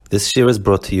This year is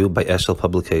brought to you by Eshel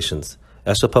Publications.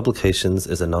 Eshel Publications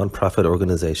is a non-profit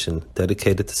organization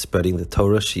dedicated to spreading the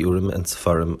Torah, Shiurim, and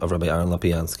Sefarim of Rabbi Aaron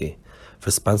Lopiansky. For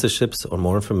sponsorships or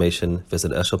more information,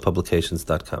 visit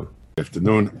eshelpublications.com. Good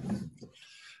afternoon.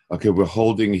 Okay, we're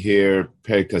holding here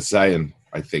Perek Zion,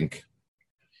 I think.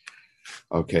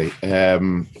 Okay.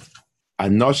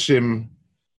 Anoshim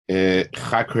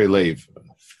chakre lev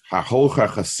haholcha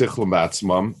chasichlam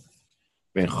ba'atzmam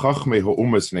ben chachmei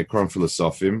ha'umas nekron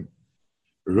filosofim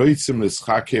roitzim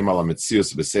l'schakim ala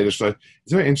metzius b'seder shloi.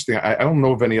 It's very interesting. I don't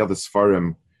know of any other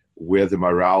sefarim where the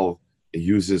Maral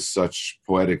uses such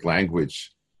poetic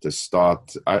language to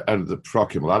start out of the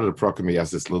Prokim. A lot of the Prokim, he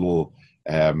has this little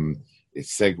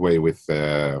segue with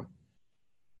the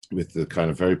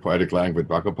kind of very poetic language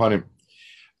back upon him.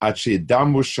 Achi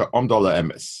damu sha'omdala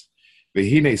emes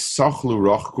v'hine sochlu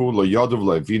rochku lo yodav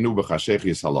lo evinu b'chashech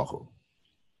yishalachu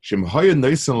shem hoya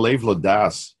noisen lev lo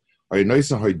das hoya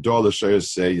noisen hoy dol l'shoyer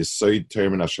say yisoid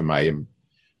termin hashemayim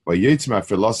v'yoytz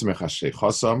ma'afilosim echashech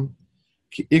chosam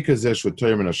ki ikazeh shu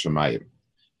termin hashemayim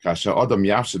kasha adam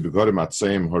yafshe b'gorim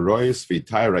atzayim horoyis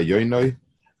v'itay rayoynoi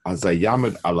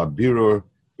azayamid ala birur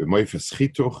b'moifes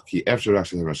chituch ki efshe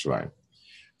rashid hashemayim.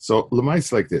 So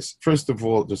l'mais like this. First of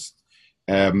all, just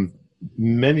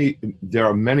there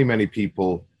are many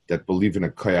people that believe in a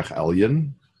koyach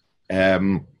elyon.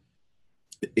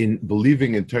 In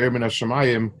believing in termin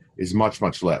hashemayim is much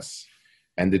less,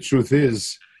 and the truth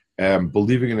is,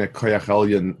 believing in a koyach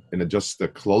elyon in just a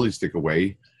klolistic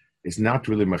way is not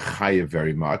really mechayev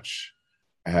very much.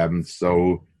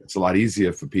 So it's a lot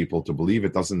easier for people to believe.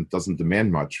 It doesn't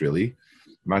demand much really.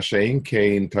 Mashayin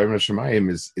kain termin hashemayim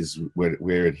is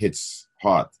where it hits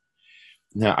hard.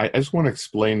 Now, I just want to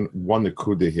explain one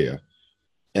nekuda here.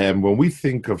 When we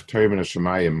think of termin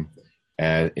hashemayim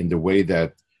in the way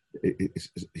that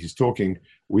he's talking,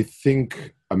 we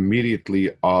think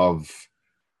immediately of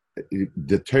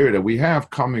the Torah that we have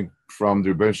coming from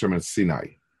the Rebbeinu Shalom and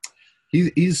Sinai.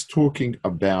 He's talking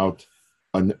about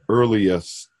an earlier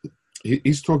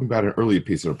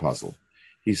piece of the puzzle.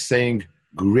 He's saying,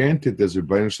 granted, there's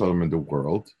Rebbeinu Shalom in the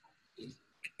world.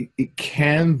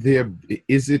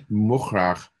 Is it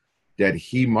mukhrach that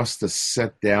he must have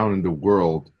set down in the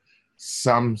world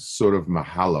some sort of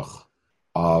mahalach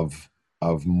of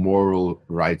moral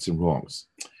rights and wrongs?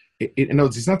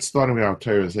 He's not starting with our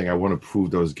Torah and saying, I want to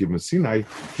prove those given Sinai.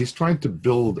 He's trying to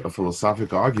build a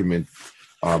philosophical argument,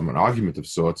 an argument of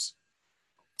sorts,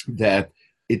 that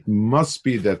it must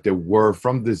be that there were,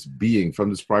 from this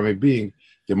primary being,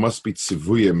 there must be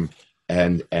tzivuyim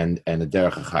and a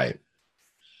derech hachayim.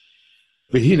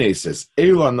 V'hine says,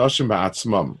 Eilu anoshim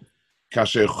ba'atzmam,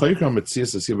 kasher choykam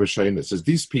metzias asir b'shayna, says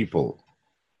these people,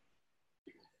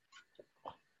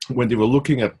 when they were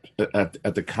looking at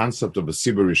the concept of a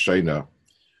sibur rishayna,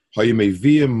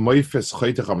 hayimeviyim moifes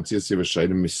choytach metzias asir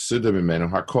b'shayna misuda mimenu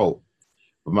hakol,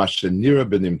 v'mashenira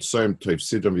b'nimtsoyim toiv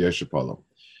sidam v'yeshepalam.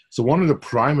 So one of the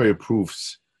primary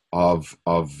proofs of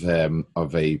a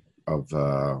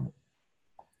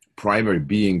primary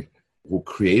being who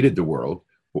created the world,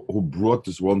 who brought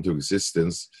this world into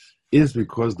existence, is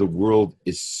because the world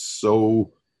is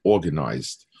so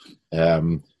organized.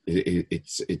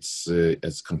 It's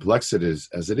as complex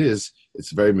as it is.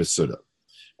 It's very mesuda.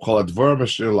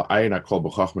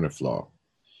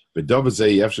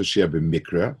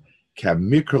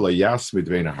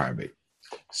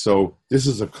 So this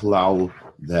is a klal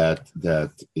that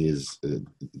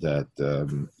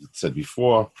said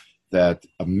before, that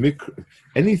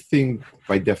anything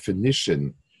by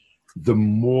definition, the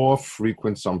more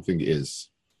frequent something is,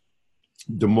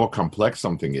 the more complex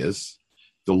something is,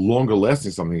 the longer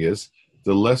lasting something is,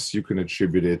 the less you can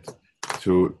attribute it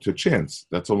to chance.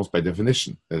 That's almost by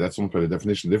definition. That's almost by the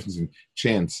definition. The difference in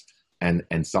chance and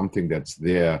something that's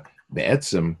there, the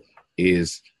etzem,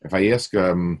 is, if I ask,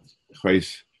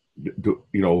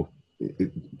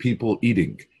 people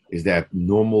eating, is that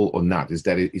normal or not? Is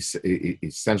that an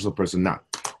essential person not?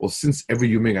 Well, since every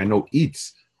human I know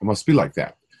eats, it must be like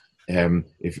that.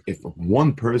 If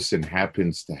one person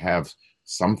happens to have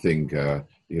something,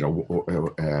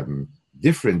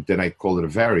 different, then I call it a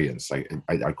variance.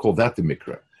 I call that the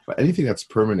mikra. But anything that's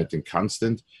permanent and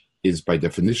constant is by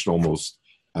definition almost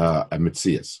a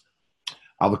metzias.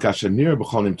 Al-kashanir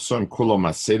b'cholim tzoim kulo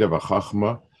maseda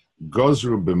v'chachma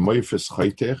gozru b'moifes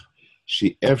chaytech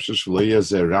she efshe shlo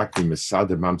yezeh rak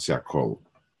b'mesade mamtzi akol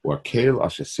or kel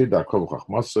asher sida akol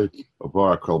v'chachmasoi or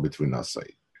bar akol between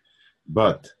nasai.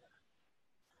 But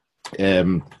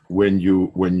when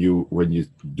you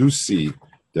do see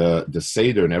the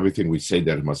seder and everything, we say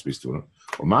that it must be student.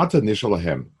 Omata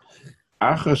nishalahem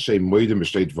acha she moedem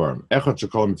b'shtei dvarim echad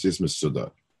shekol mitzis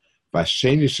mesuda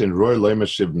Vasheni shen roy loyma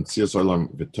shiv mitzias olam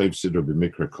v'toiv sidro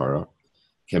b'mikra kara,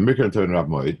 ken mikra toin rab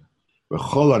moed,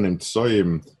 v'chol anim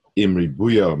tsoyim im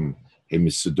ribuyam hem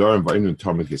misudarim v'ayim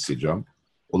tormit gesidram,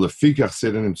 ulefikach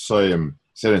sedanim tsoyim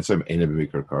ene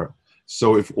b'mikra kara.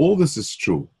 So if all this is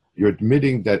true, you're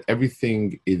admitting that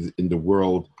everything is in the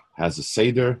world has a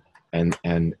seder and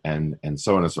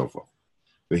so on and so forth.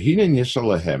 V'hinen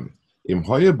yeshalahem im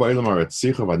hoye ba'olam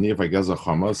ha'retzicha v'aniyah v'geza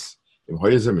chamas im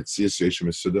hoye ze mitzias yeshem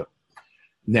misuda.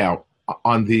 Now,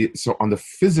 on the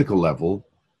physical level,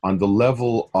 on the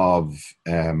level of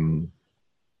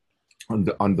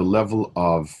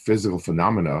physical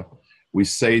phenomena, we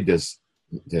say there's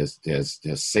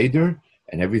seder,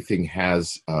 and everything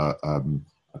has a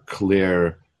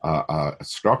clear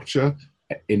structure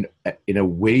in a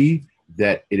way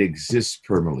that it exists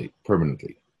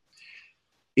permanently.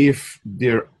 If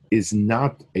there is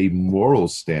not a moral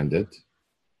standard,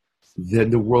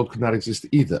 then the world could not exist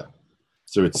either.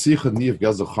 So it's sicher nie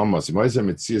gaza chamas. Imaize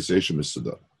mitzias yeshem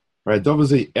misuda. Right?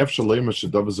 Dovazei efshalema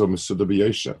shedovazo misuda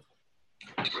b'yesha.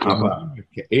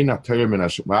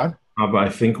 But I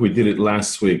think we did it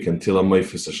last week until a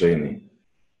Moifis Hasheni.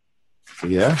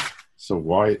 Yeah. So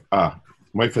why?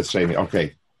 Moifis Hasheni.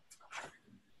 Okay.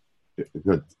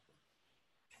 Good.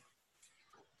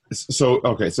 So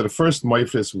the first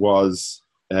Moifis was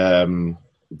the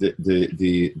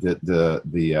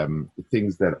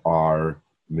things that are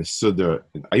Misuda.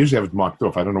 I usually have it marked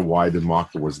off. I don't know why the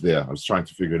marker was there. I was trying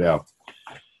to figure it out.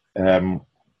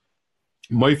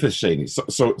 Moifes Sheni.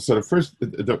 So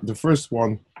the first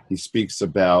one, he speaks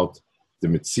about the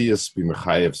Mitzias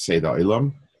b'mechayev Seder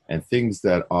Olam, and things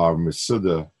that are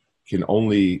Misuda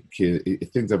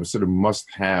things that Misuda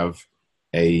must have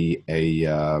a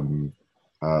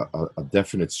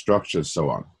definite structure and so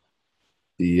on.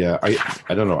 I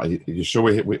don't know. Are you sure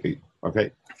we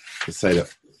okay? Let's say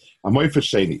that. Amoifet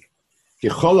Sheni.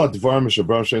 Kichol advar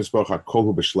mishabram shem spoch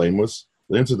hakolhu b'shleimus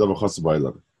l'imtzu davar chas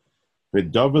b'olam.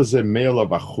 V'davar ze meil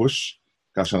avachush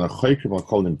kashan achoykim al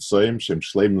kol nimtzoyim shem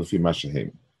shleim l'fi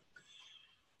mashahem.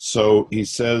 So he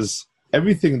says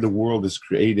everything in the world is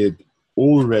created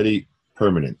already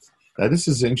permanent. Now this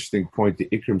is an interesting point. The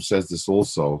Ikrim says this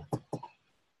also.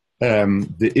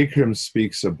 The Ikrim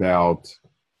speaks about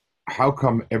how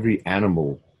come every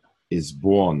animal is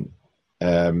born.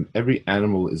 Every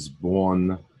animal is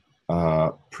born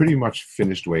pretty much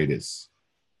finished the way it is.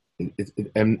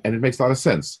 And it makes a lot of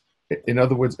sense. In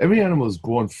other words, every animal is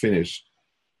born finished,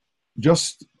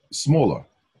 just smaller.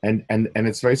 And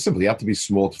it's very simple. You have to be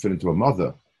small to fit into a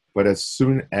mother. But as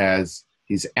soon as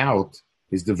he's out,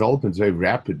 his development is very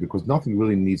rapid because nothing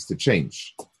really needs to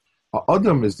change.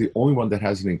 Adam is the only one that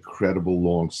has an incredible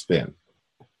long span.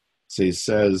 So he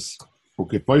says,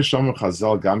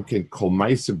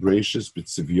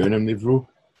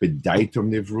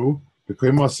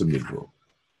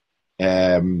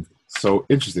 so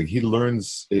interesting. He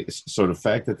learns the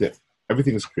fact that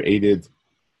everything is created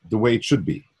the way it should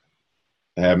be.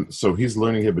 So he's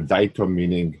learning here b'daitom,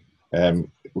 meaning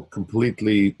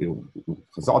completely.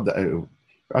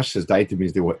 Rashi says daitom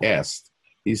means they were asked.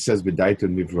 He says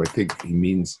b'daitom nivru. I think he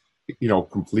means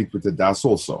complete with the das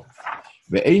also.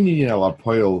 Ve'ein inyan al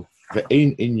hapoel,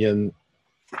 ve'ein inyan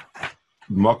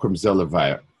makom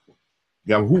zelevaya.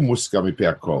 Gam hu muskam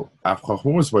mipei hakol. Af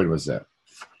chachmus boin v'zeh.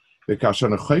 Ve'kasher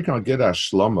nechoyk al geda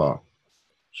hashlama,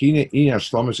 hine inyan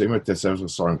hashlama she'emet tesefes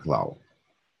v'soren klau.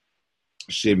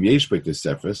 Shem yesh beit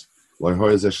tesefes, lo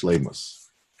hoye zeh shleimus.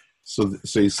 So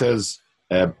he says,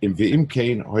 im ve'im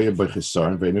kein hoye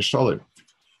b'chisaron ve'ein hasholim.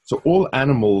 So all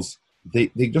animals, they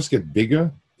just get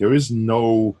bigger. There is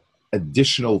no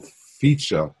additional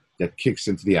feature that kicks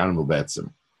into the animal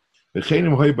betzim. By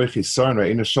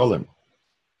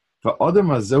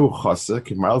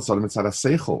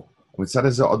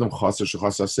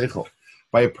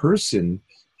a person,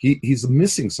 he's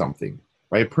missing something.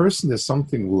 By a person, there's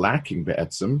something lacking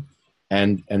be'etzim,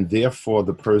 and therefore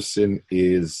the person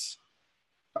is.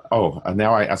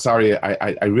 Now I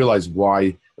realize why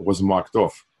it was marked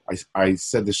off. I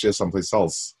said the share someplace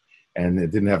else, and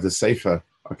it didn't have the sefer.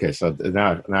 Okay, so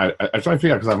now I try to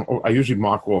figure out because I usually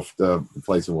mark off the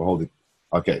place that we're holding.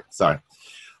 Okay, sorry.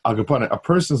 A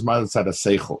person's mind inside a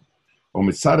seichel. Or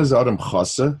mitzad is adam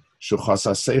chasa shu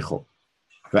chasa seichel.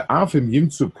 Ve'af im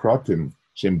yimtzu protim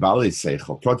shem bali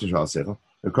seichel. Protim shal seichel.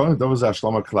 Ve'kodem dovaz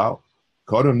ha'shlama klal.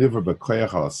 Kodem niver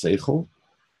bekoyach al seichel.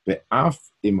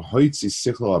 Ve'af im hoitzi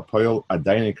seichel ha'poyel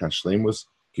adayne kashlemus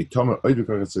ki tomer oid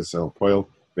bekoyach seichel ha'poyel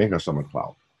ben kashlama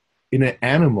klal. In an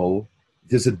animal,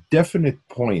 there's a definite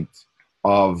point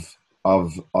of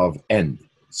end.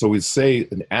 So we say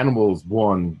an animal is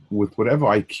born with whatever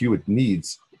IQ it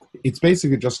needs, It's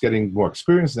basically just getting more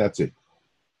experience, and that's it.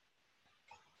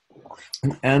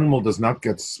 An animal does not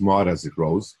get smart as it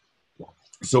grows,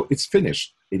 so it's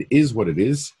finished. It is what it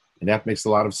is, and that makes a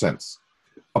lot of sense.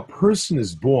 A person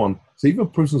is born, so even a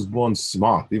person is born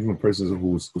smart, even a person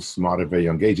who's smart at a very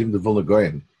young age, even the Vilna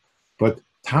Gaon. But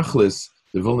Tachlis,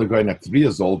 the Vilna Gaon at 3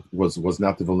 years old was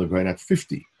not the Vilna Gaon at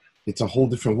 50. It's a whole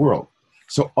different world.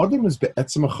 So Adam is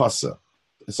be'etzem achasa.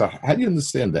 So how do you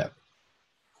understand that?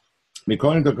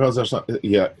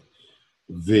 Yeah,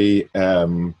 the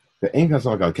Enkan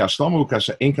Samagal, Kashlamu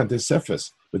Kasha Enkan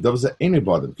Tesefes, but there was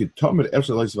anybody, Kitomer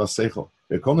Efshalis Vasechel,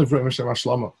 they call Nivroim Hashem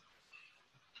Ashlama.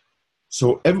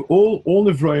 So all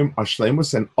Nivroim are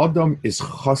Shlemus, and Adam is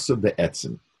Chasa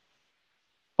be'etzem.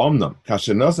 Omnam,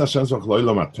 Kashanas Hashem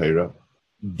Zvachloilam Atera,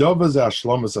 Dovaz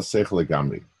Ashlamas Asechel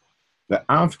Gamri. The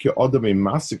Amfke Adam in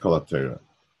Masikal Atera.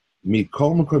 Mi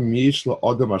Kolmukam Yishla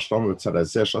Adam Ashlama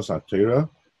Tzadazeshas Atera,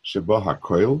 Sheba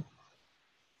HaKoil.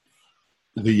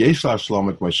 The Yeshla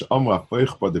Ashlamit Moshe Amra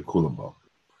Foich Ba de Kulamba.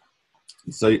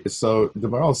 So the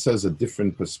Maral says a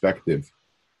different perspective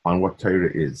on what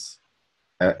Torah is.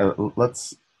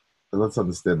 Let's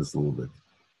understand this a little bit.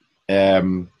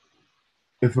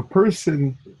 If a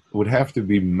person would have to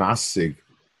be masig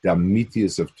the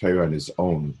amitius of Torah on his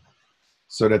own,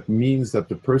 so that means that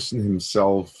the person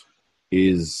himself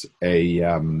is he's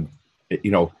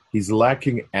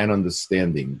lacking an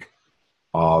understanding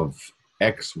of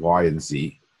X, Y, and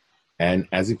Z. And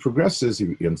as he progresses,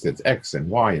 he understands X and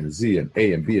Y and Z and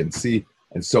A and B and C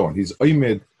and so on. He's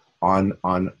oimed on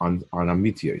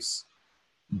amitios.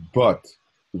 But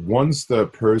once the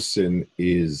person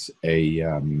is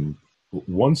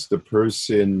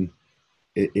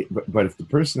but if the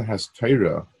person has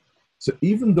Torah, so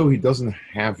even though he doesn't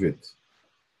have it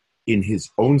in his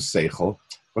own seichel,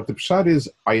 but the pshat is,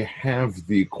 I have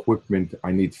the equipment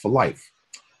I need for life.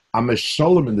 I'm a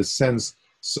shalom in the sense,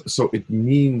 so it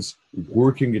means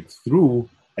working it through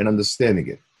and understanding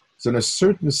it. So in a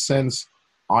certain sense,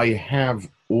 I have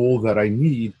all that I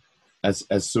need as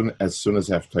soon as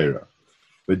I have Torah.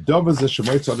 But Dovaz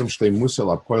Shemoitz Adam Shtei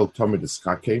Musel Apoel Tomid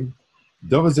Eschakim,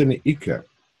 Dovaz Ene Iker,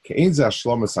 Ke'en Ze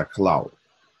Ashlomas HaKlal.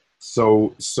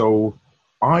 So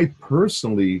I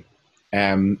personally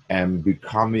am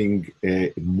becoming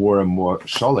more and more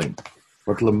shalom.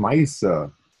 But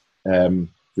Lemaisa, the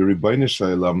Rebbeinu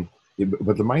Shalom,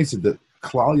 but Lemaisa, the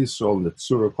Klal Yisrael and the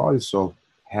Tzura Klal Yisrael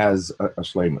has a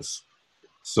shleimus.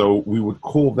 So we would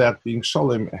call that being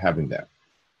shalom, having that.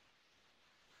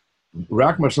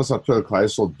 Rak mashas ator Klal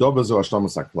Yisrael dovazo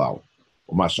ashlomas haklal.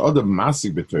 Umashada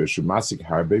masik b'Torah shu masik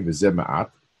harbe v'zeh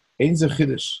ma'at ein ze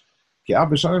chiddush. Ki av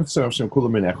b'shanim tzorach shem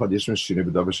kulam min echad yesh meshini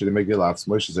b'dov sheni megilat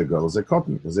moish ze gadol ze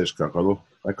cotton zesh kakalu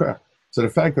like. So the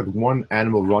fact that one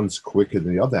animal runs quicker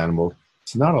than the other animal,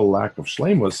 it's not a lack of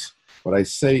shleimus, but I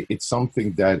say it's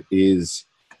something that is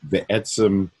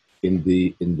be'etzem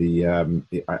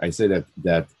I say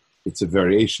that it's a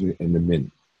variation in the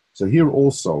min. So here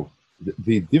also,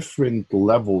 the different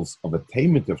levels of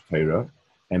attainment of Torah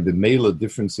and the mela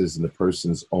differences in the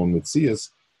person's own mitzias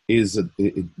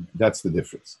that's the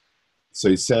difference. So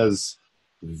he says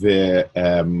so the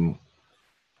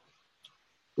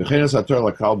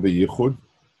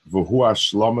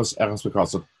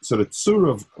tzur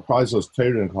of Chayzos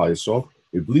Torah and Chayzos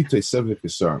iblite sevik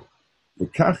yisarm.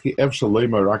 V'kachi ev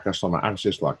shaloyma rak hashlama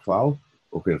achshesh laklal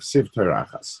u'kirchsiv Torah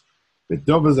achas.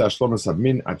 V'dovaz hashlama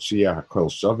sabmin atshiyah hakol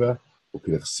shaveh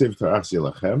u'kirchsiv Torah achas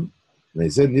yelachem.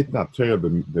 V'nezeh nitna Torah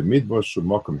b'midbar shu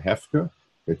mokum hefker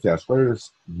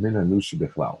v'te'ashleres min hanushi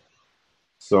b'chlal.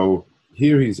 So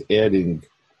here he's adding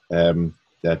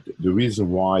that the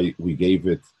reason why we gave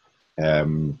it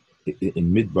in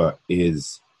midbar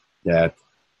is that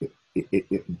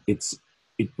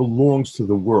it belongs to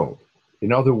the world.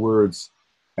 In other words,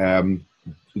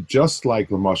 just like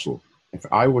the mushal, if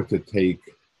I were to take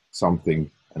something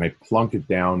and I plunk it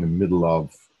down in the middle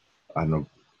of, I don't know,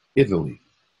 Italy,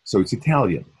 so it's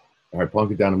Italian. If I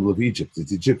plunk it down in the middle of Egypt,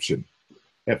 it's Egyptian.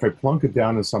 If I plunk it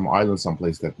down in some island,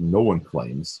 someplace that no one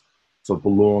claims, so it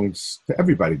belongs to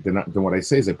everybody, then what I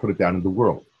say is I put it down in the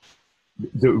world.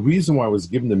 The reason why I was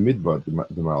given the midbar, the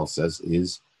Maral says,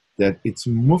 is that it's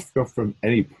mufka from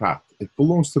any prat. It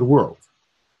belongs to the world.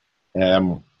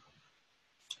 So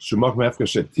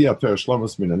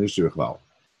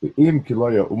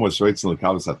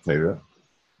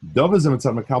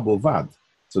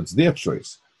it's their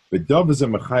choice. I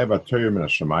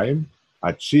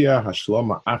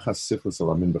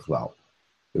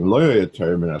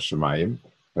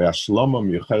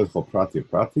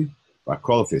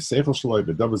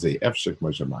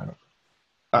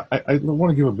want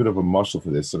to give a bit of a marshal for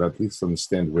this so that at least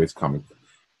understand where it's coming.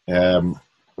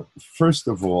 first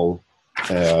of all,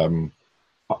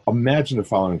 imagine the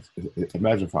following.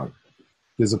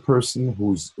 There's a person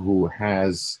who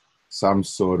has some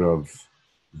sort of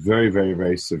very, very,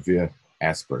 very severe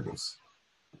Asperger's,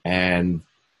 and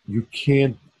you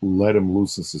can't let him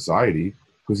loose in society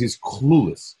because he's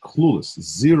clueless,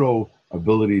 zero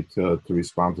ability to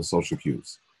respond to social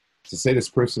cues. To say this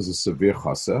person is a severe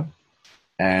chassa,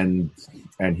 and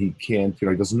he can't, he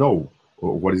doesn't know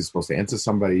what is he supposed to answer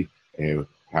somebody,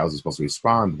 how is he supposed to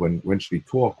respond, when should he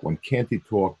talk, when can't he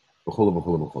talk,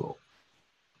 v'chulu.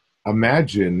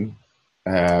 Imagine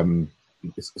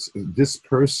this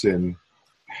person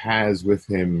has with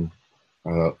him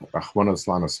a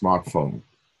smartphone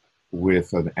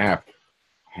with an app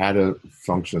how to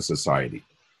function in society.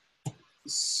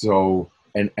 So,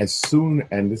 and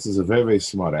this is a very, very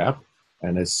smart app,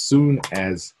 and as soon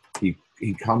as he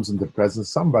comes into presence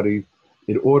of somebody,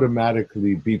 it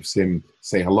automatically beeps him,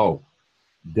 say hello.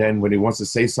 Then when he wants to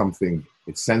say something,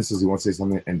 it senses he wants to say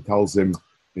something and tells him,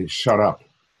 hey, shut up.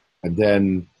 And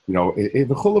then,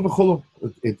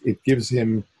 it gives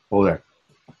him all that.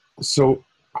 So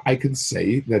I can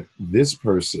say that this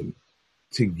person,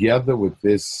 together with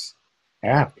this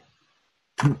app,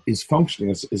 is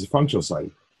functioning as a functional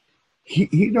side.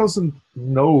 He doesn't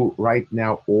know right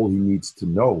now all he needs to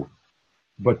know,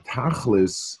 but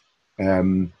tachlis,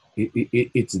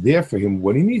 it's there for him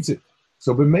when he needs it.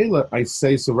 So b'meila, I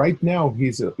say, so right now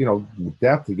he's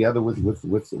that together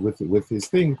with his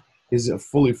thing is a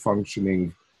fully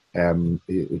functioning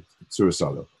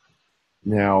tzuras.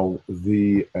 Now if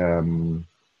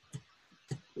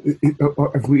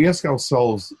we ask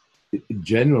ourselves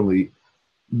generally,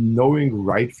 knowing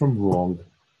right from wrong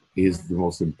is the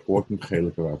most important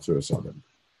chelik of our tzuras.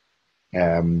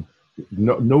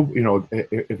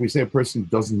 If we say a person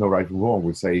doesn't know right from wrong,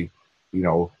 we say,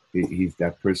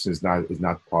 that person is not an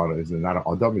adam, is not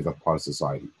part of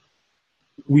society.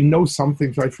 We know some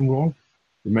things right from wrong.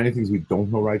 There are many things we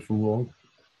don't know right from wrong.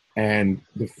 And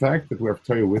the fact that we have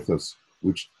Torah with us,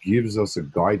 which gives us a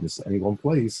guidance to any one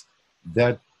place,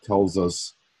 that tells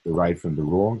us the right from the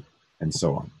wrong, and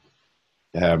so on.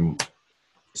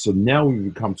 So now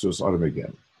we come to us Adam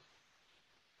again.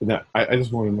 Now, I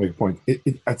just want to make a point.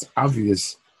 It's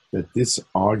obvious that this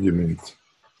argument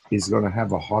is going to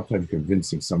have a hard time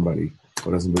convincing somebody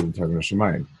who doesn't believe in Torah and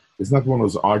Shemayim. It's not one of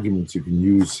those arguments you can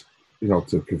use,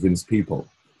 to convince people.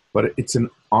 But it's an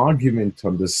argument to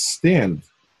understand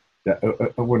that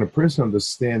when a person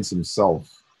understands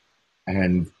himself,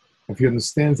 and if he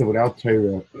understands that without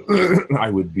Torah, I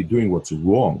would be doing what's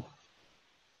wrong.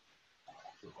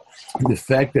 The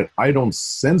fact that I don't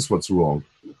sense what's wrong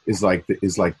is like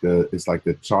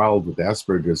the child with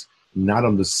Asperger's not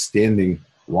understanding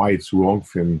why it's wrong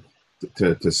for him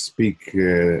to speak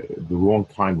the wrong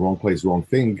time, wrong place, wrong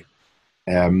thing.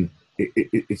 Take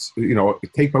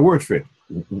my word for it.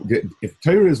 If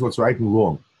Torah is what's right and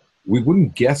wrong, we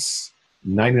wouldn't guess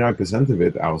 99% of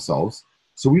it ourselves,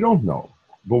 so we don't know.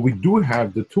 But we do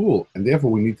have the tool, and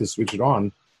therefore we need to switch it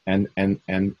on and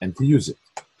to use it.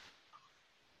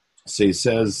 So he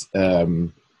says,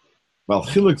 "Well,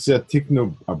 chiluk zeh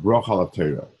tiknu a bracha la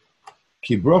Torah.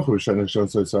 Ki bracha rishon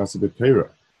so it's a bit Torah.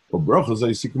 Or bracha zeh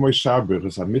yisikumoy shar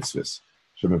brachas ha mitzvahs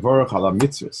shemevarach ala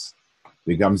mitzvahs.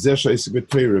 V'gam zeh she'is bit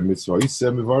Torah mitzvah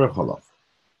yiseh mevarach alav.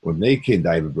 Und nei kein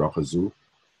dai bracha zu.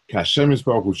 Kashem is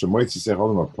baruch hu shemoytzi sech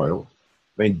olam apoil.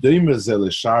 Vein doimer zeh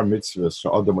l'shar mitzvahs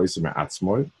she'adam yiseh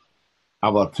me'atzmoy.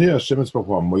 Aval Torah Hashem is baruch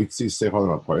hu amoytzi sech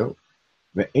olam apoil.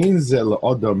 Ve'ein zeh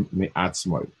l'adam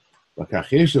me'atzmoy. So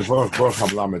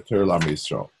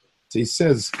he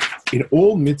says, in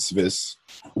all mitzvahs,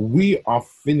 we are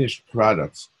finished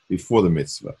products before the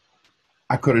mitzvah.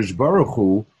 HaKadosh Baruch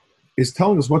Hu is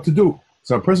telling us what to do.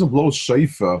 So a person blows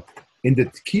shofar, in the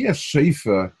Tkiyah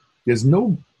shofar, there's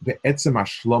no be'etzem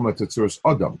hashlama to tzuras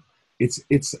adam. It's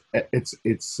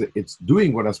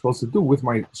doing what I'm supposed to do with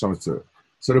my shofar.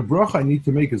 So the bracha I need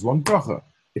to make is one bracha.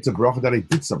 It's a bracha that I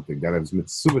did something, that I was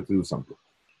mitzvah to do something.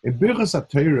 In Birchas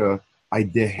HaTorah, I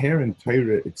deher in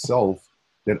Torah itself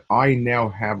that I now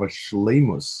have a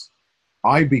shleimus.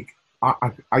 I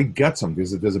got something.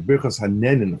 There's a Birchas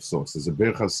Hanenin of sorts. There's a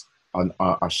Birchas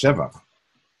Shevach.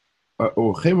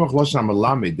 Uchemach lo sham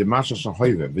alame demasha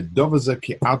shahoyve v'dovaze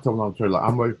ki atav lam Torah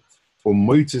la'amoy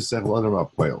u'moytzi sech l'adam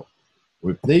ha'poel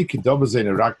u'pnei ki dovaze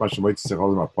nerak ma shemoytzi sech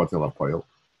l'adam ha'potel ha'poel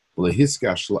v'lehiske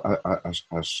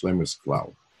ha'shleimus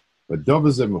klal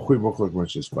v'dovaze mechui mochlok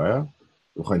moshe spaya.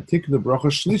 We gaan tikken de bracha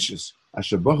shlishis. As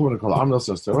je bogen met kol amnos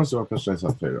as teros zo kashes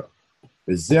atera.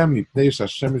 Bezem mipnei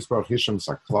Hashem isbarach hishem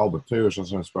saklal b'teros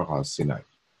Hashem isbarach al Sinai.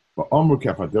 Va'amru ki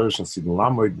afader shasin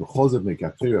lamoid b'chozet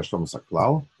mekatera Hashem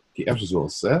saklal ki efsh zo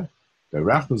oseh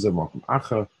Berachnu ze makom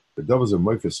acher, bedavar ze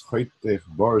moifes choytech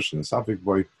borish and safik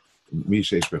boy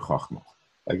mishesh bechachma.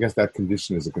 I guess that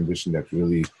condition is a condition that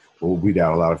really will weed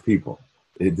out a lot of people.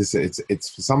 It's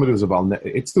for somebody who's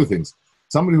it's two things.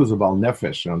 Somebody who's a Baal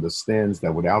Nefesh and understands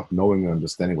that without knowing and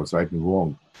understanding what's right and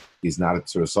wrong, he's not a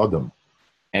Tzur Sodom.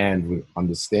 And with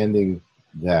understanding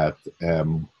that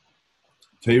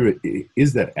Torah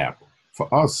is that app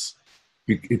for us,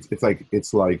 it's like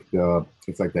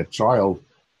that child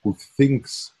who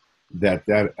thinks that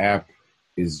app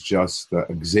is just a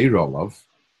gzeira of.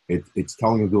 It's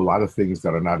telling him to do a lot of things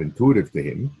that are not intuitive to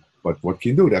him. But what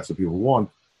can you do? That's what people want.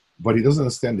 But he doesn't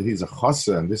understand that he's a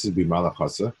chasa, and this is bimala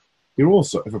chasa. Here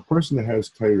also, if a person that has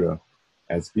Torah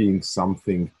as being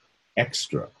something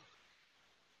extra,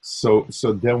 so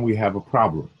then we have a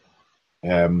problem.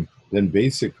 Then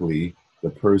basically the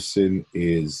person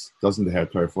doesn't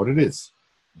have Torah for what it is.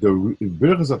 The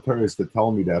birchas of Torah is to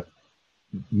tell me that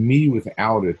me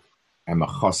without it am a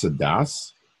chassid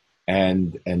das,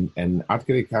 and ad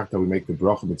kedei kach that we make the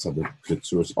bracha mitzvah the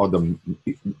tzuras adam.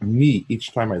 Me,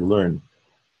 each time I learn,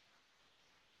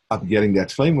 I'm getting that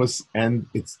shleimus, and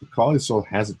it's the Klal Yisrael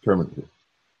has it permanently.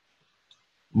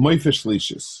 Moifes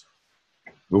lishis,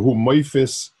 v'hu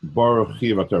moifes baruch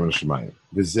chiv atar min shemayim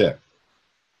v'zeh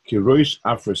ki roish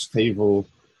afres tevel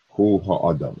hu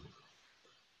ha'adam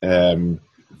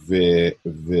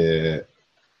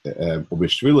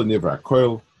v'b'shvila nivra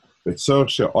koil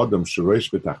v'tzorch she'adam she'roish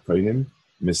b'tachtonim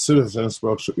mesur ha'shem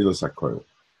sparach she'ilas ha'koil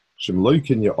shem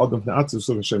loikin ya'adam na'atzu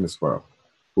such Hashem sparach.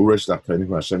 So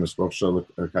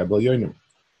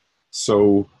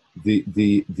the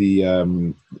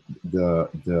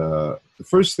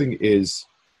first thing is,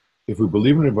 if we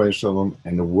believe in Rebbeinu Shalom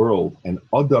and the world, and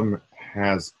Adam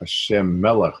has Hashem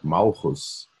Melech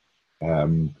Malchus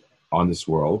on this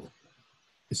world,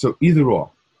 so either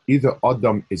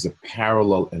Adam is a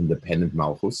parallel independent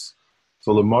Malchus.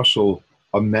 So the Mashal,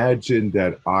 imagine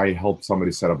that I help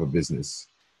somebody set up a business,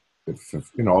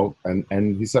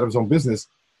 and he set up his own business.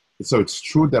 So it's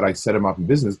true that I set him up in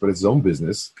business, but it's his own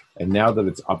business. And now that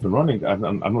it's up and running,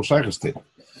 I'm no shaykhs to it.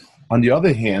 On the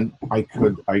other hand, I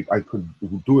could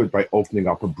do it by opening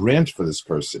up a branch for this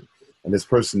person. And this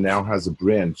person now has a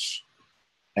branch.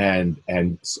 And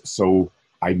so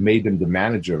I made him the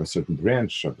manager of a certain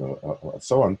branch,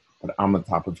 so on, but I'm on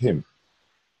top of him.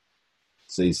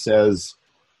 So he says,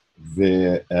 so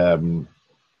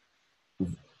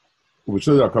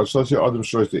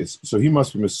he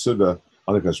must be Mesuda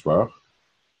on the Kashbar.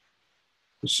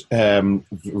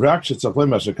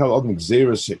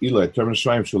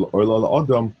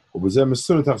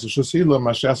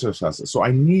 So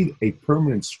I need a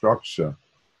permanent structure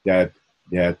that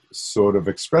sort of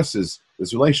expresses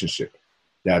this relationship.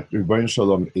 That Rebbeinu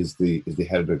Shalom is the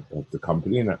head of the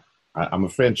company, and I'm a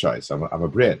franchise. I'm a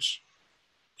branch.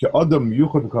 So the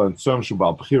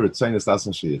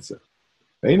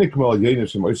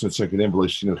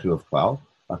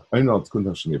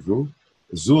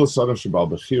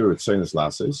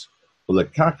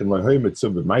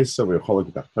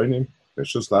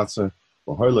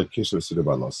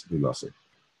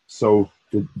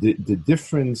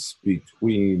difference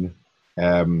between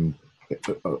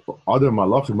other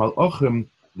malachim,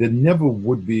 there never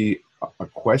would be a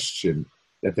question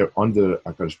that they're under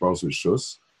HaKadosh Baruch Hu's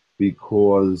rishus,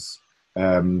 because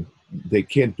they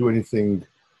can't do anything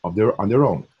on their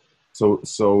own.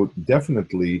 So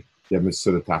definitely they're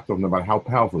Mesuda Tachton, no matter how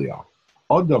powerful they are.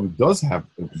 Adam does have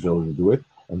the ability to do it,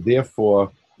 and therefore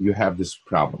you have this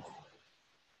problem.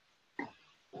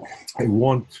 I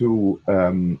want to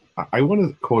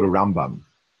quote a Rambam.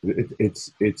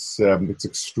 It's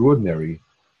extraordinary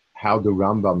how the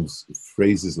Rambam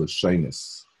phrases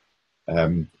Lashonis.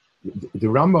 The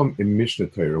Rambam in Mishnah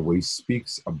Torah, where he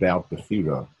speaks about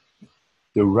Bechira,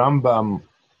 the Rambam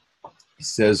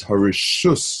says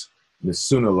Harishus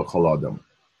Nesuna L'chol Adam.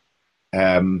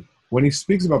 When he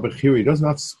speaks about Bechira, he does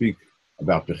not speak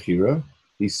about Bechira.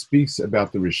 He speaks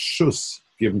about the Rishus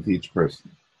given to each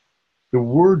person. The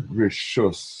word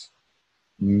Rishus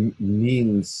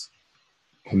means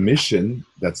permission.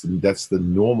 That's the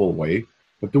normal way.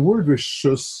 But the word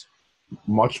Rishus,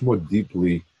 much more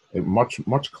deeply,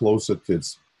 much closer to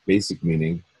its basic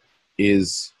meaning,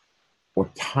 is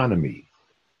autonomy,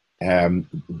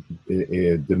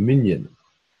 dominion.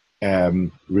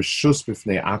 Rishus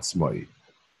b'fnei atzmai,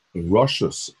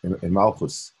 roshus in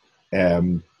Malchus.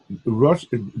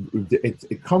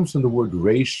 It comes from the word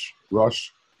reish,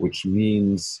 rosh, which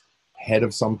means head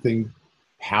of something,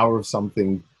 power of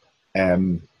something. Rishus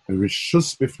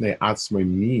b'fnei atzmai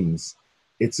means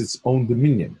it's its own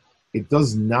dominion.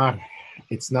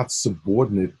 It's not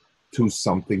subordinate to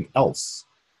something else.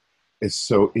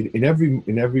 so in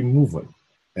every movement,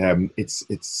 it's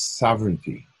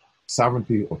sovereignty,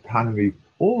 autonomy.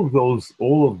 All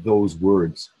of those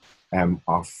words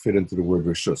are fit into the word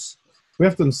rishus. We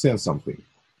have to understand something.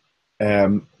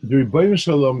 The Rebbeinu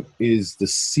Shalom is the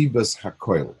Sibas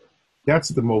Hakoil. That's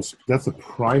the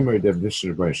primary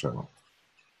definition of Rebbeinu Shalom.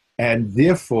 And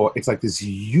therefore, it's like this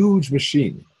huge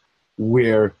machine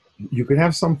where you can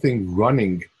have something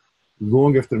running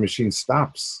long after the machine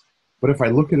stops. But if I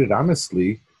look at it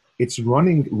honestly, it's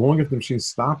running long after the machine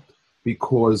stopped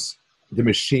because the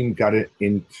machine got it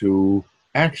into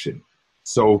action.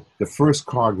 So the first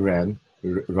car runs,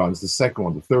 the second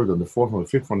one, the third one, the fourth one, the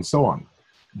fifth one, and so on.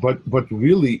 But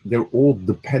really, they're all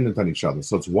dependent on each other.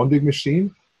 So it's one big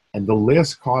machine, and the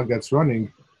last car that's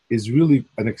running is really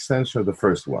an extension of the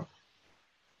first one.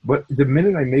 But the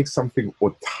minute I make something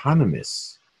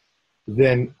autonomous,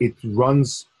 then it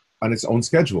runs on its own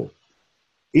schedule.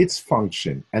 Its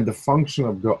function and the function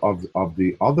of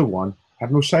the other one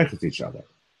have no shaykh to each other.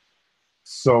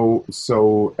 So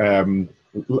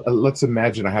let's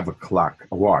imagine I have a clock,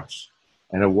 a watch.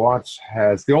 And a watch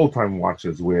has the old-time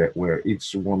watches where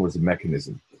each one was a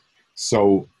mechanism.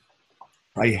 So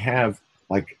I have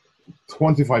like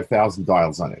 25,000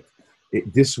 dials on it.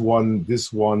 This one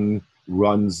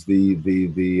runs the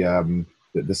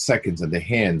seconds and the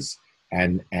hands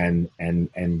and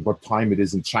what time it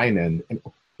is in China, and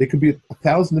there could be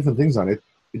 1,000 different things on it.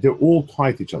 They're all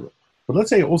tied to each other. But let's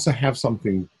say I also have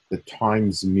something that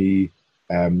times me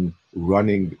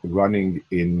running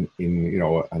in in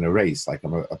a race, like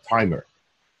I'm a timer.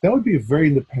 That would be a very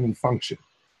independent function.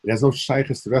 It has no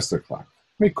shaykhs to the rest of the clock.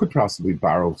 I mean, it could possibly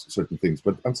borrow certain things,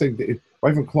 but I'm saying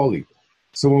right from Kloli.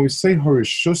 So when we say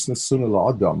Harishus Nesuna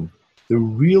La'adam, the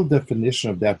real definition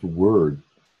of that word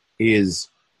is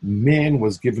man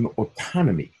was given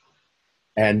autonomy,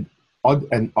 and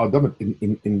Adam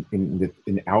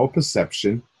in our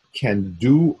perception can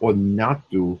do or not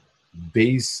do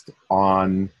based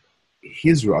on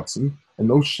his ratzon and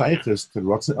no shaykhs to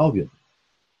ratzon elyon.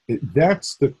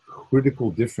 That's the critical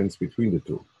difference between the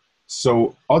two.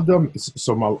 So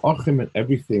Malachim and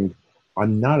everything are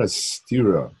not a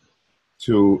stira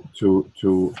to the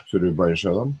Rebbeinu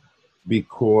Shalom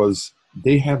because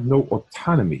they have no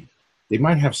autonomy. They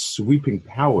might have sweeping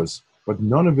powers, but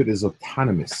none of it is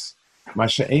autonomous.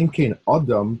 Masha'en kein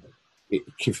Adam,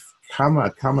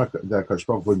 kama the Akadosh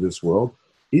Baruch Hu in this world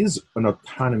is an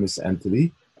autonomous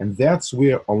entity, and that's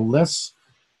where unless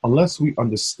we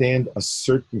understand a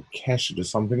certain keshet or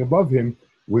something above him,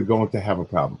 we're going to have a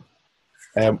problem.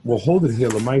 We'll hold it here.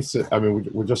 I mean,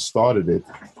 we just started it,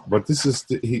 but this is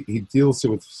he deals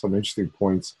with some interesting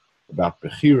points about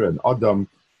Bechira and Adam.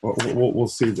 We'll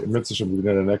see. Mitzvah will be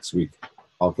there next week.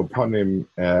 I'll upon him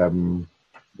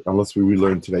unless we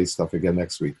relearn today's stuff again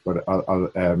next week. But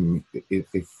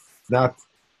if not,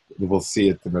 we'll see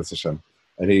it. Mitzvah.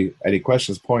 Any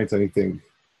questions, points, anything?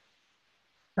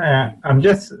 I'm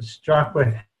just struck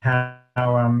with how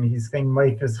he's saying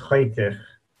life is chaytich.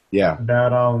 Yeah.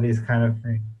 About all these kind of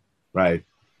things. Right.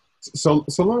 So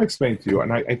let me explain to you,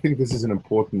 and I think this is an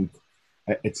important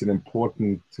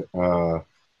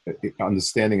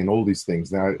understanding in all these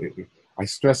things. Now, I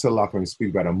stress a lot when we speak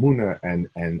about Amunah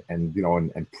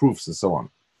and proofs and so on.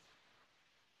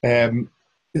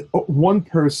 One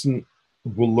person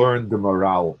will learn the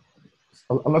morale.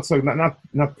 Let's say not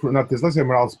this. Let's say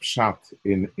morale's pshat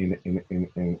in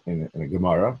a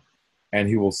Gemara, and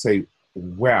he will say,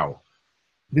 "Wow,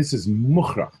 this is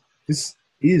mukhrach. This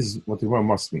is what the Gemara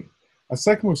must mean." A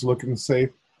second was looking and say,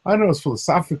 "I don't know, it's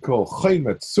philosophical,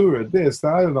 chaymet, surah, this,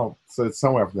 I don't know." So it's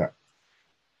somewhere after that.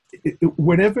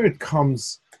 Whenever it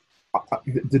comes,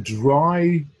 the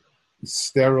dry,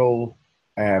 sterile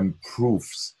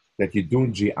proofs that you do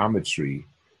in geometry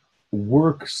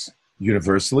works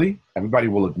universally. Everybody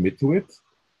will admit to it,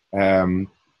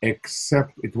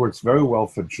 except it works very well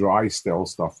for dry, sterile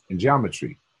stuff in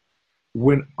geometry.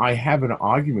 When I have an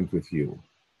argument with you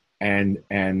and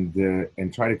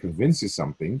try to convince you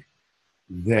something,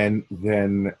 then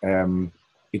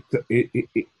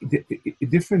it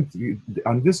different.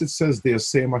 On this it says they're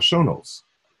same ashonos.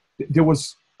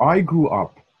 I grew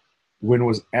up when it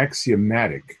was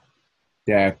axiomatic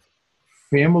that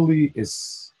family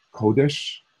is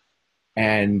kodesh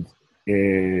and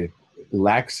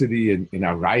laxity in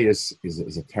arayas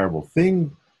is a terrible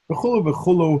thing.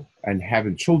 V'chulu, and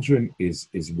having children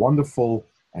is wonderful,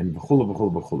 and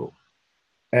v'chulu.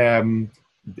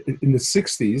 In the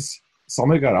 60s,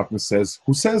 somebody got up and says,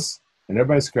 "Who says?" And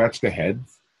everybody scratched their head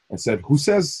and said, "Who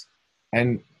says?"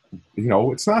 And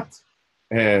it's not.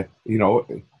 I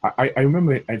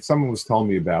remember, and someone was telling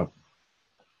me about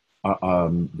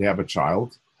they have a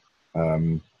child,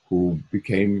 who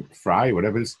became fry,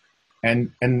 whatever it is,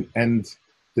 and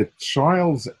the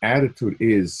child's attitude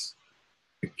is,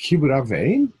 Kibbur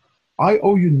Avein, I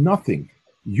owe you nothing.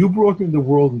 You brought me in the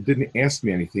world and didn't ask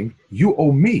me anything. You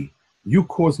owe me. You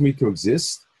caused me to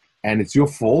exist, and it's your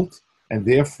fault, and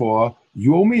therefore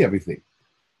you owe me everything.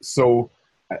 So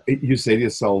you say to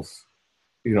yourself,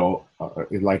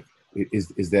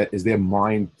 is their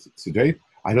mind today?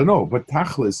 I don't know, but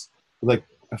tachlis, like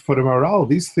for the Maharal,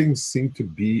 these things seem to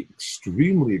be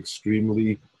extremely,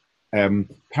 extremely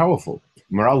powerful.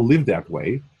 Maharal lived that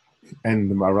way, and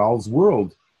the Maharal's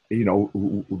world, in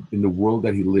the world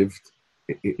that he lived,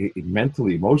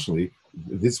 mentally, emotionally,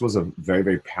 this was a very,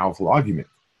 very powerful argument.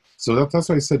 So that's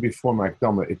why I said before, Mike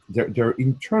Dama, there are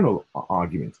internal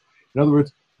arguments. In other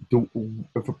words,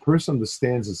 if a person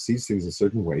understands and sees things a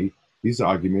certain way, these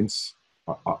arguments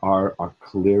are a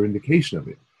clear indication of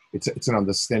it. It's an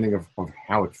understanding of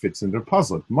how it fits into the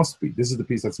puzzle. It must be. This is the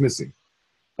piece that's missing.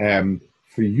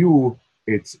 For you,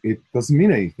 it doesn't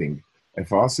mean anything. And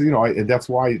for us, and that's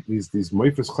why these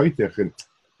moifes choitech, and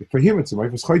for him it's a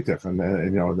moifes choitech, and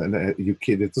you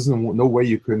kid. It doesn't no way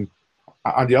you can.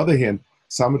 On the other hand,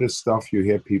 some of the stuff you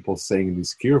hear people saying in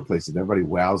these kira places, everybody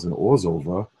wows and awes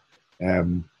over.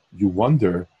 You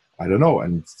wonder, I don't know,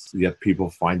 and yet people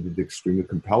find it extremely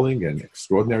compelling and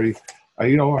extraordinary.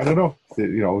 I don't know.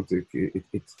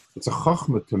 It's a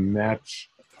chachma to match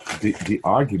the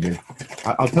argument.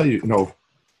 I'll tell you,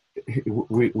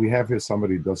 we have here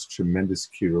somebody who does tremendous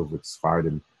kira with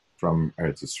Sfardim from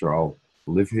Eretz Yisroel,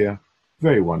 live here,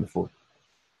 very wonderful.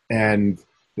 And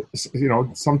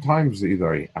sometimes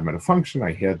either I'm at a function,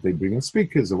 I hear they bring in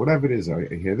speakers or whatever it is, I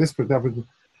hear this, but that,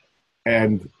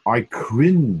 and I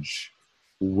cringe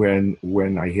when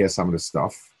I hear some of the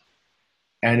stuff.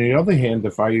 And on the other hand,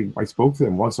 if I spoke to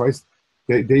them once,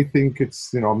 they think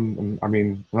it's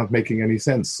not making any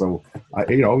sense. So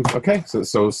okay. So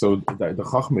the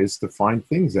chachma is to find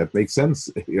things that make sense.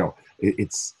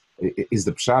 Is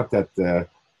the pshat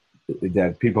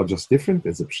that people are just different?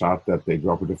 Is the pshat that they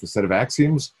grew up with a different set of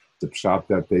axioms? Is the pshat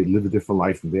that they live a different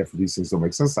life and therefore these things don't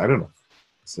make sense? I don't know.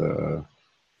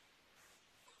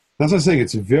 That's what I'm saying.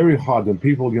 It's very hard when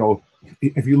people,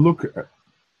 if you look,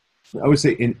 I would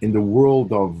say in the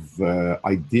world of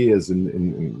ideas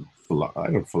in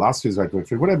philosophy is right,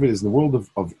 whatever it is, in the world of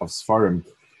Sfarim,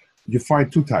 you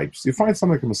find two types. You find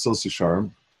something like a Masil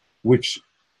Sisharim, which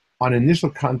on initial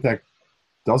contact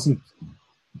doesn't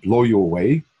blow you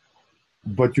away,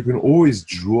 but you can always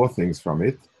draw things from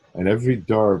it, and every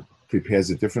door prepares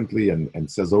it differently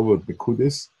and says over the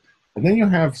Kudis. And then you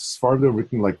have Sfardim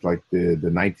written like the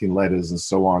 19 letters and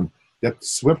so on, that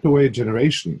swept away a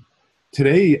generation.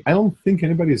 Today, I don't think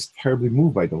anybody is terribly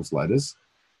moved by those letters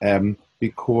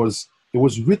because it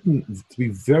was written to be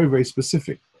very, very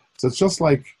specific. So it's just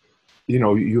like,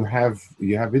 you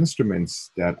have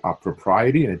instruments that are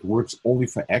propriety and it works only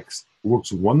for X. It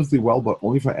works wonderfully well, but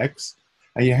only for X.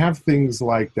 And you have things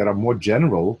like that are more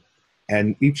general,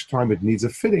 and each time it needs a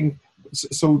fitting.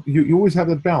 So you always have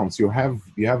that balance. You have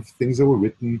things that were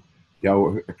written, that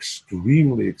were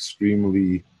extremely,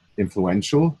 extremely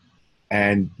influential,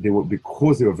 and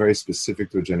because they were very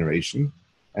specific to a generation.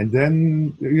 And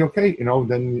then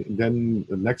then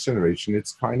the next generation,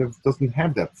 it's kind of doesn't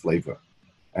have that flavor.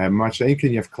 Much like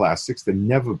you have classics that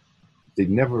never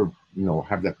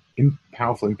have that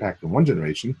powerful impact on one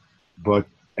generation, but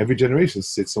every generation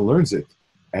sits and learns it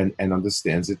and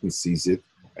understands it and sees it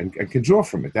and can draw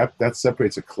from it. That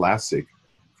separates a classic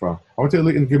from. I want to tell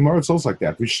you, in Gemara it's also like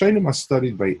that. Rishonim are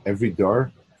studied by every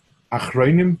dar.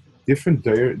 Achronim, different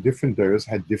dars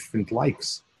had different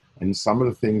likes, and some of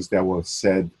the things that were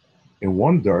said in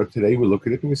one dar today we look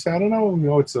at it and we say, I don't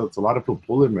know, it's a lot of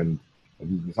pulpulim, and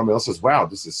somebody else says, wow,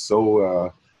 this is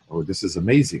so, or this is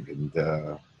amazing. And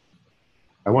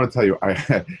I want to tell you,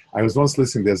 I was once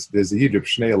listening. There's a Yid,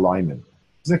 Shnei Lyman.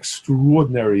 He's an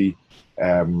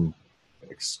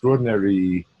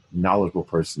extraordinary knowledgeable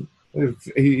person.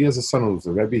 He has a son who's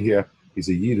a Rebbe here. He's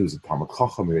a Yid who's a Talmud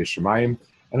Chacham, Shemayim,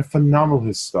 and a phenomenal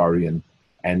historian,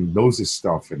 and knows his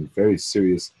stuff, and very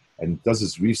serious, and does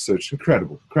his research.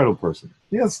 Incredible person.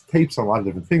 He has tapes on a lot of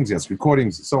different things. He has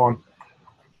recordings and so on.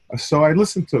 So I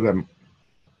listened to them,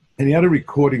 and he had a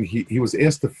recording. He was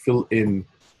asked to fill in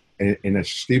a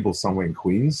shtibel somewhere in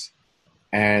Queens,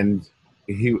 and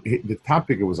the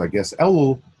topic, it was, I guess,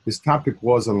 Elul. His topic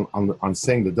was on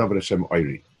saying the Davar Hashem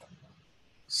Oiri.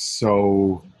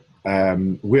 So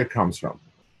where it comes from.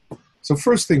 So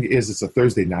first thing is, it's a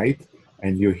Thursday night,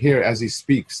 and you hear as he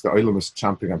speaks, the Olam is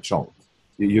chomping up Shalom.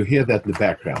 You hear that in the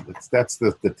background. That's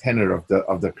the tenor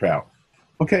of the crowd.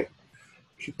 Okay,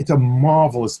 it's a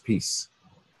marvelous piece.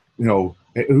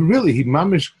 really, he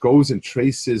mamish goes and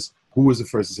traces who was the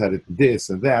first who said it, this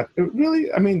and that. It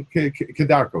really, I mean,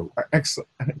 Kedarko,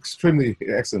 extremely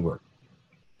excellent work.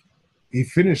 He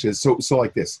finishes so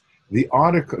like this. The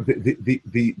article,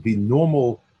 the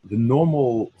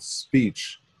normal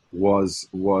speech was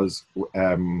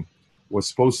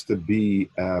supposed to be.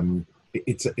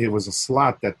 It was a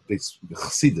slot that they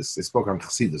Chassidus. They spoke on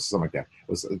Chassidus, something like that.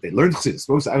 They learned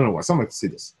Chassidus. I don't know what, something like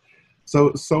Chassidus.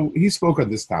 So he spoke on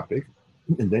this topic,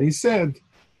 and then he said,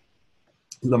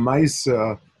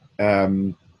 Lamaisa,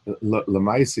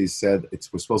 he said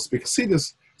we're supposed to speak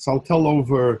Chassidus, so I'll tell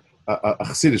over a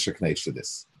Chassidish Knesh to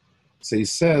this. So he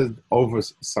said over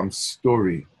some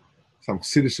story, some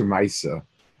Chassidish Maisa.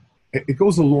 It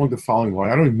goes along the following line.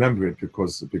 I don't remember it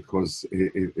because it goes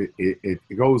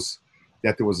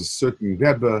that there was a certain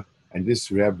Rebbe, and this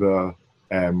Rebbe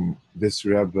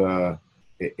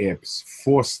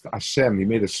forced Hashem. He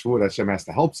made a shvur that Hashem has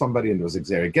to help somebody, and there was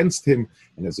exer against him,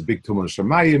 and there's a big tumor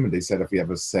Shemayim, and they said if he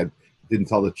ever didn't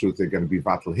tell the truth, they're going to be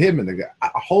vatal him, and they got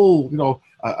a whole,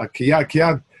 a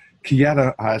kiyad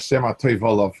Hashem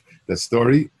atoivol of the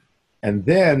story, and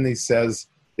then he says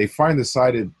they finally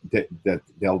decided that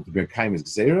they'll be kind of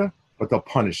Zera, but they'll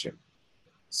punish him.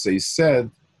 So he said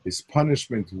his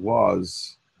punishment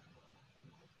was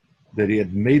that he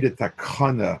had made it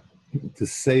takana to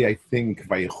say, I think,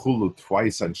 Vayichulu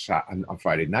twice on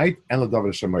Friday night, and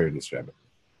L'Davar Shemayir this Rebbe.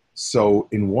 So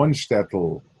in one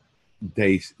shtetl,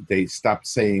 they stopped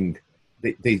saying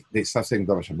they stopped saying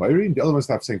L'Davar Shemayir, and the other one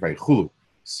stopped saying Vayichulu.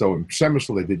 So in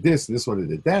Shemeshul they did this, and this one they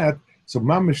did that. So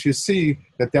mamish, you see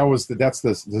that's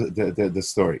the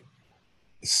story.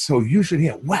 So you should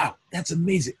hear, wow, that's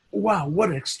amazing. Wow, what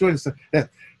an extraordinary story.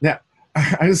 Now,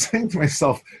 I was saying to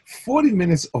myself, 40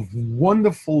 minutes of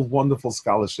wonderful, wonderful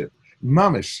scholarship,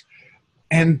 mamish,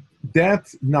 and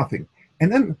that's nothing.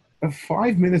 And then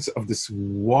 5 minutes of this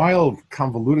wild,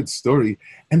 convoluted story,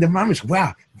 and the mamish,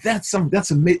 wow, that's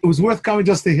amazing. It was worth coming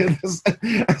just to hear this.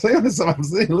 I'm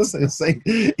saying, listening, and saying,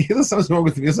 either something's wrong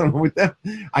with me, or something wrong with them.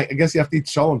 I guess you have to eat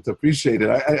shalom to appreciate it.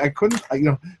 I couldn't,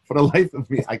 for the life of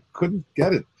me, I couldn't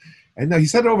get it. And now he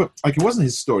said it over, like it wasn't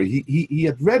his story. He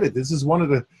had read it. This is one of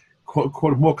the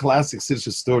quote more classic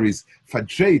Siddur stories,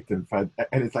 Fadjait, and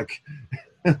it's like,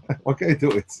 what can I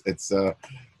do?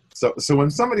 So when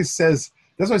somebody says,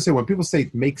 that's why I say when people say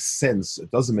it makes sense,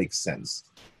 it doesn't make sense.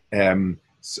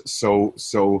 So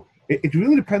it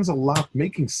really depends a lot.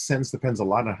 Making sense depends a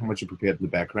lot on how much you're prepared in the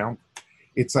background.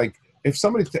 It's like if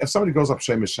somebody goes up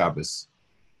Shemesh Shabbos,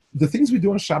 the things we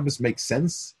do on Shabbos make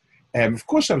sense. Of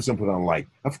course, Shabbos you don't put on light.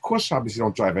 Of course, Shabbos you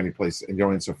don't drive any place and you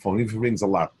don't answer a phone, even if it rings a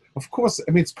lot. Of course,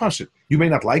 I mean it's pashut. You may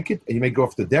not like it and you may go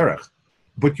off the derech,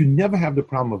 but you never have the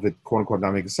problem of it, quote unquote,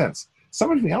 not making sense.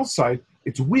 Somebody from the outside,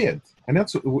 it's weird, and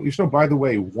that's by the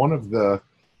way, one of the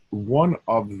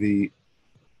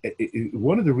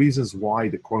reasons why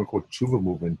the quote unquote tshuva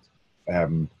movement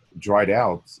dried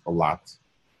out a lot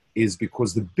is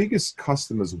because the biggest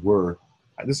customers were,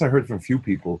 and this I heard from a few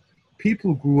people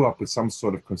who grew up with some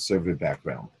sort of conservative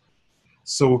background.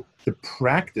 So the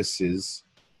practices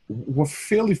were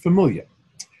fairly familiar.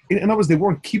 In other words, they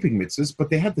weren't keeping mitzvahs, but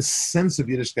they had the sense of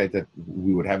Yiddishkeit that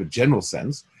we would have a general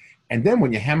sense. And then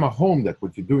when you hammer home that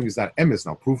what you're doing is not emes, and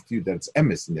I'll prove to you that it's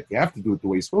emes, and that you have to do it the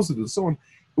way you're supposed to do it, so on,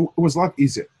 it was a lot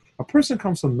easier. A person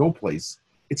comes from no place,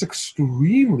 it's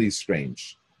extremely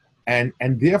strange. And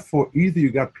therefore, either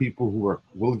you got people who are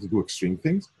willing to do extreme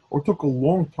things, or it took a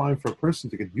long time for a person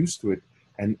to get used to it.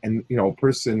 And a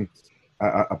person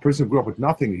who grew up with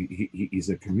nothing, he's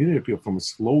a community of people, from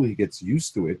slowly he gets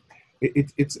used to it.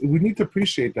 We need to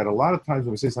appreciate that a lot of times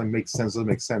when we say something makes sense, doesn't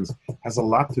make sense, has a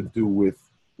lot to do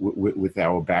with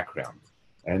our background.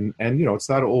 And it's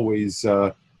not always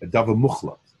a davar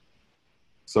muchlat.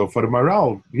 So for the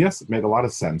Maral, yes, it made a lot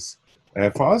of sense.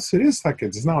 For us, it is like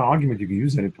it's not an argument you can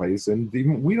use any place, and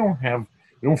even we don't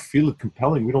feel it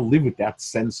compelling. We don't live with that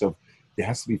sense of there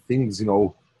has to be things,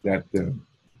 that the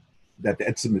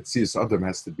etzem mitzias adam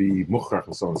has to be muchrach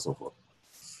and so on and so forth.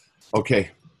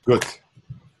 Okay, good.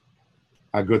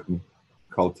 A good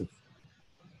cultive.